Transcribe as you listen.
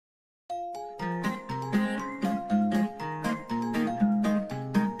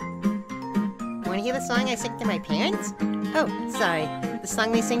you the song I sing to my parents? Oh, sorry. The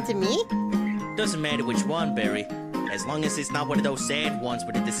song they sing to me? Doesn't matter which one, Berry. As long as it's not one of those sad ones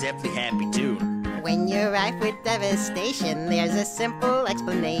with a deceptively happy tune. When you're rife with devastation, there's a simple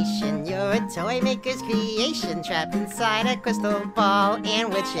explanation. You're a toy maker's creation, trapped inside a crystal ball.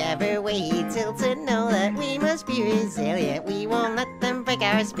 And whichever way he tilts it, know that we must be resilient. We won't let them break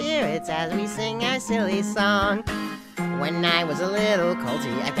our spirits as we sing our silly song. When I was a little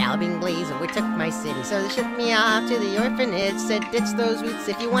colty, a galloping blaze overtook my city. So they shipped me off to the orphanage, said ditch those roots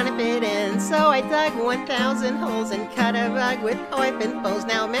if you want to fit in. So I dug 1,000 holes and cut a rug with orphan foes.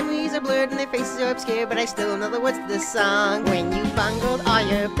 Now memories are blurred and their faces are obscure, but I still know the words to this song. When you bungled all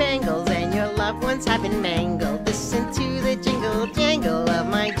your bangles and your loved ones have been mangled, listen to the jingle jangle of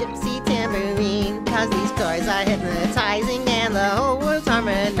my gypsy tambourine. Cause these chords are hypnotizing and the whole world's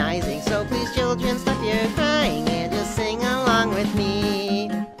harmonizing. So please children, stop your crying and just sing along with me.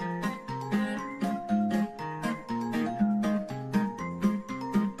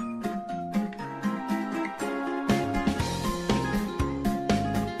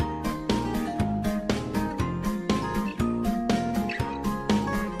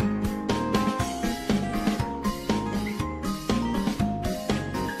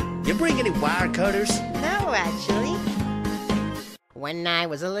 You bring any wire cutters? No, actually. When I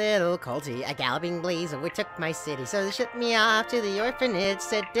was a little colty, a galloping blaze overtook my city. So they shipped me off to the orphanage,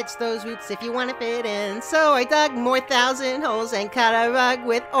 said ditch those roots if you want to fit in. So I dug more 1,000 holes and cut a rug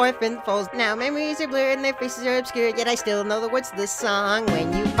with orphan foals. Now memories are blurred and their faces are obscured, yet I still know the words to this song.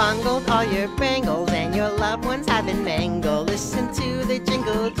 When you bungled all your bangles and your loved ones have been mangled, listen to the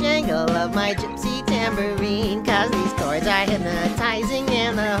jingle jangle of my gypsy tambourine. Cause these chords are hypnotizing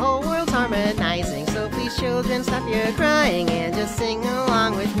and the whole world's harmonizing. So please children, stop your crying and just sing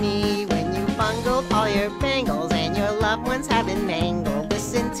along with me. When you bungled all your bangles and your loved ones have been mangled,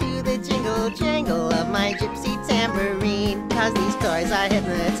 listen to the jingle jangle of my gypsy tambourine. Cause these chords are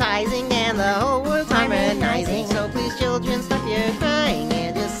hypnotizing